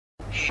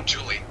Hey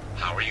Julie,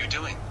 how are you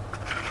doing?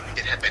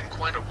 It had been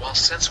quite a while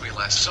since we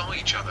last saw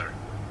each other.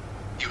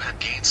 You had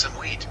gained some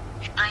weight.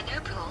 I know,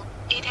 Paul.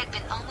 It had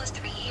been almost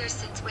 3 years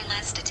since we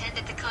last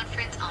attended the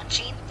conference on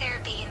gene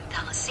therapy in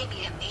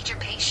Thalassemia Major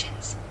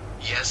Patients.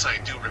 Yes, I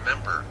do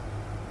remember.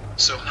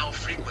 So how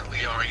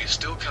frequently are you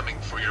still coming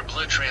for your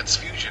blood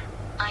transfusion?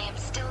 I am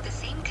still the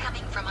same,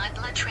 coming for my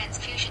blood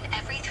transfusion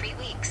every 3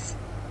 weeks.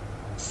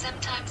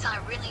 Sometimes I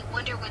really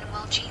wonder, when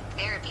will gene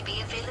therapy be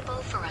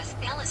available for us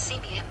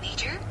Thalassemia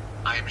Major?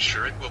 I am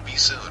sure it will be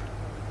soon.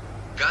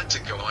 Got to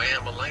go, I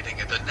am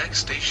alighting at the next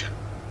station.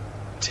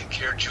 Take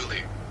care,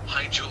 Julie.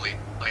 Hi Julie,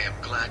 I am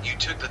glad you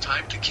took the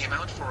time to come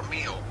out for a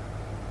meal.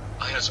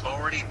 It has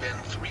already been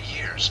 3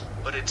 years,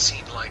 but it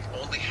seemed like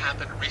only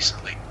happened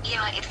recently.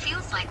 Yeah, it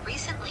feels like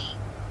recently.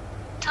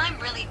 Time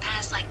really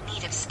passed like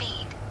need of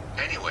speed.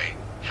 Anyway,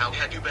 how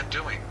had you been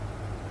doing?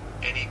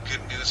 Any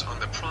good news on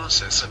the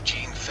process of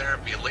gene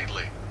therapy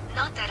lately?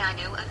 Not that I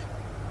know of.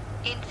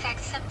 In fact,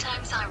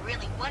 sometimes I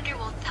really wonder,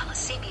 will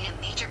Thalassemia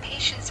Major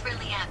Patients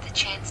really have the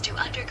chance to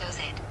undergo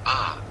it?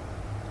 Ah,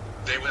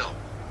 they will.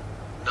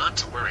 Not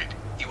to worry,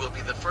 you will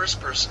be the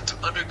first person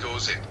to undergo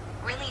it.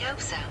 Really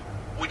hope so.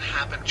 What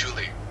happened,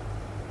 Julie?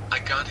 I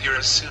got here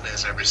as soon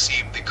as I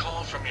received the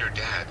call from your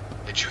dad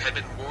that you had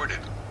been warded.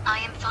 I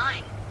am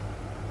fine.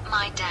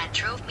 My dad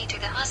drove me to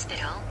the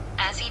hospital,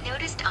 as he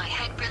noticed I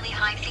had really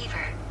high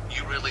fever.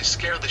 You really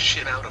scared the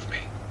shit out of me.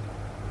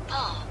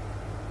 Paul,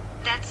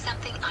 that's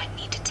something I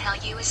need to tell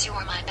you, as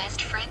you're my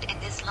best friend in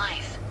this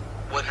life.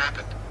 What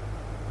happened?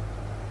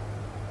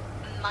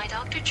 My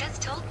doctor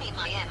just told me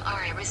my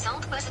MRI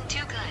result wasn't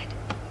too good.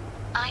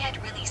 I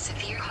had really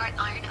severe heart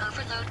iron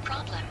overload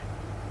problem.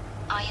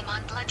 I am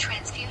on blood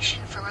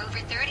transfusion for over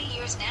 30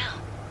 years now.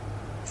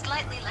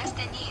 Slightly less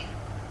than you.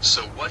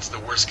 So what's the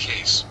worst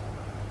case?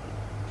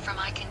 For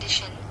my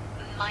condition,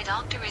 my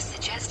doctor is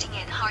suggesting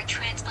a heart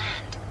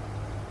transplant.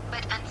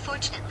 But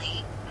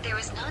unfortunately, there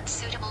is not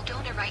suitable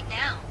donor right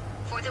now.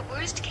 For the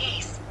worst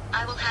case,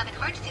 I will have a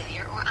heart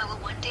failure, or I will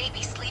one day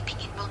be sleeping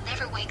and will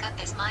never wake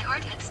up as my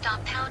heart had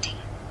stopped pounding.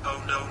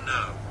 Oh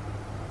no.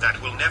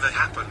 That will never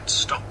happen.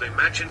 Stop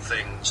imagine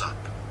things up.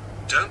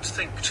 Don't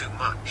think too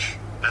much.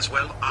 As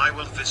well, I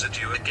will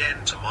visit you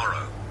again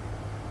tomorrow.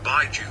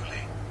 Bye,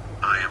 Julie.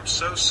 I am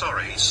so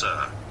sorry,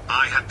 sir.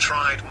 I had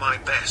tried my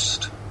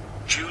best.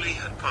 Julie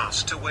had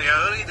passed away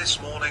early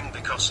this morning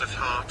because of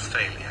heart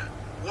failure.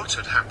 What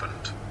had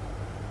happened?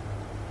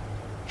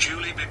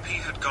 Julie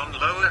BP had gone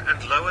lower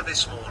and lower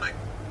this morning.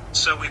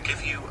 So we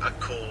give you a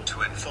call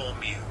to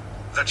inform you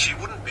that she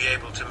wouldn't be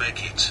able to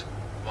make it.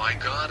 Why,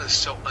 God is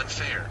so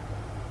unfair.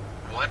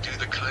 Why do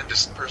the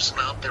kindest person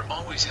out there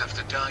always have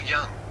to die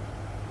young?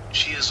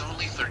 She is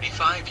only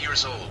 35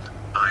 years old.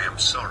 I am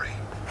sorry.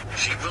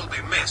 She will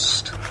be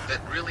missed.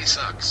 That really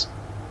sucks.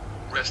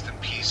 Rest in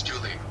peace,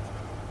 Julie.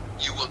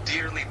 You will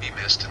dearly be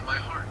missed in my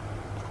heart.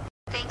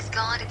 Thanks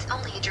God it's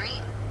only a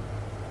dream.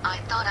 I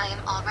thought I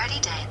am already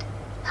dead.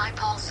 Hi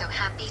Paul, so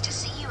happy to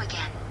see you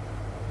again.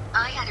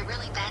 I had a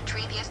really bad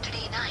dream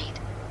yesterday night.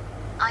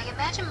 I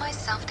imagine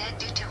myself dead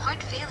due to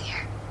heart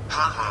failure.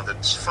 Haha,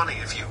 that's funny.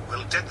 If you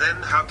will dead, then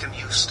how can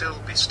you still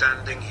be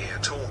standing here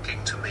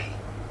talking to me?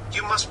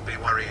 You must be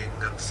worrying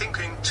and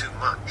thinking too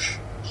much.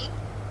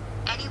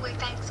 Anyway,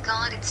 thanks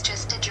God it's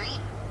just a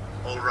dream.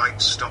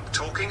 Alright, stop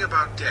talking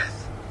about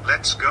death.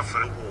 Let's go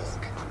for a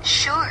walk.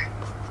 Sure.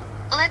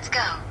 Let's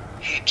go.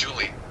 Hey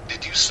Julie,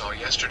 did you saw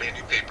yesterday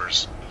new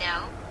papers?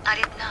 No, I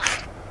did not.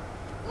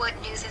 What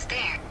news is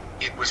there?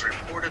 It was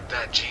reported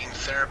that gene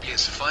therapy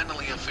is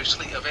finally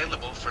officially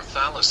available for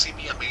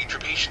Thalassemia Major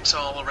Patients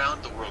all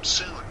around the world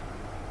soon.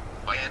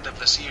 By end of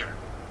this year.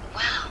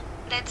 Wow,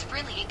 that's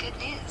really good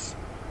news.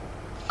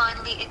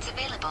 Finally it's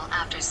available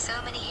after so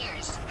many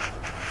years.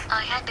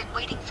 I had been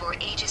waiting for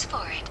ages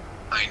for it.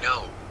 I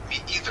know, me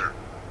either.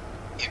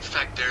 In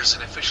fact, there's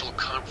an official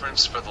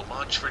conference for the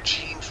launch for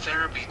gene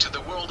therapy to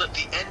the world at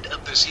the end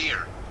of this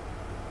year.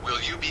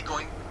 Will you be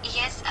going?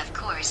 Yes, of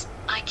course.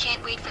 I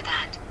can't wait for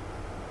that.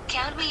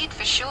 Count me in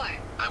for sure.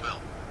 I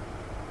will.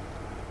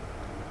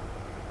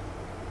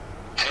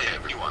 Hey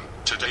everyone,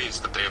 today is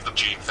the day of the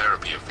gene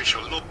therapy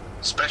official launch,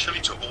 especially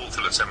to all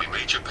Thalassemia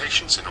major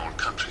patients in all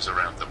countries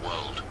around the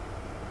world.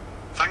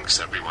 Thanks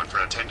everyone for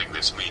attending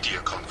this media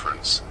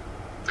conference.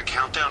 The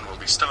countdown will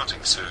be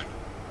starting soon.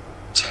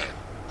 10,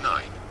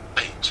 9,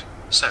 8,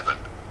 7,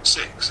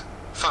 6,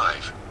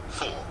 5,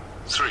 4,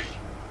 3,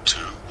 2,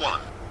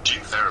 1.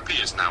 Gene therapy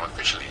is now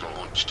officially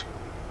launched.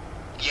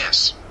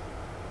 Yes.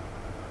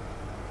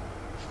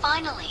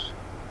 Finally.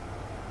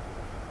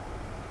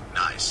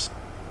 Nice.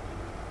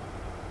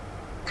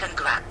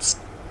 Congrats.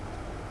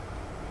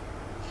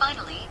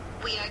 Finally,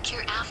 we are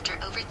cured after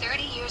over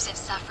 30 years of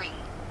suffering.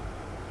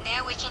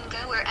 Now we can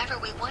go wherever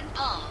we want,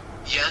 Paul.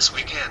 Yes,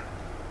 we can.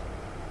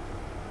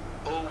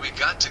 Oh, we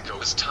got to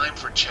go. It's time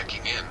for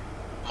checking in.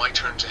 My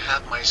turn to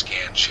have my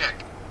scan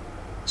checked.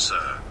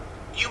 Sir,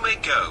 you may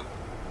go.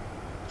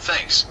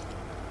 Thanks.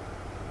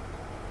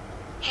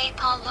 Hey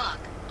Paul, look,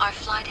 our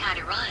flight had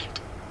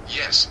arrived.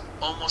 Yes,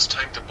 almost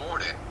time to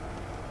board it.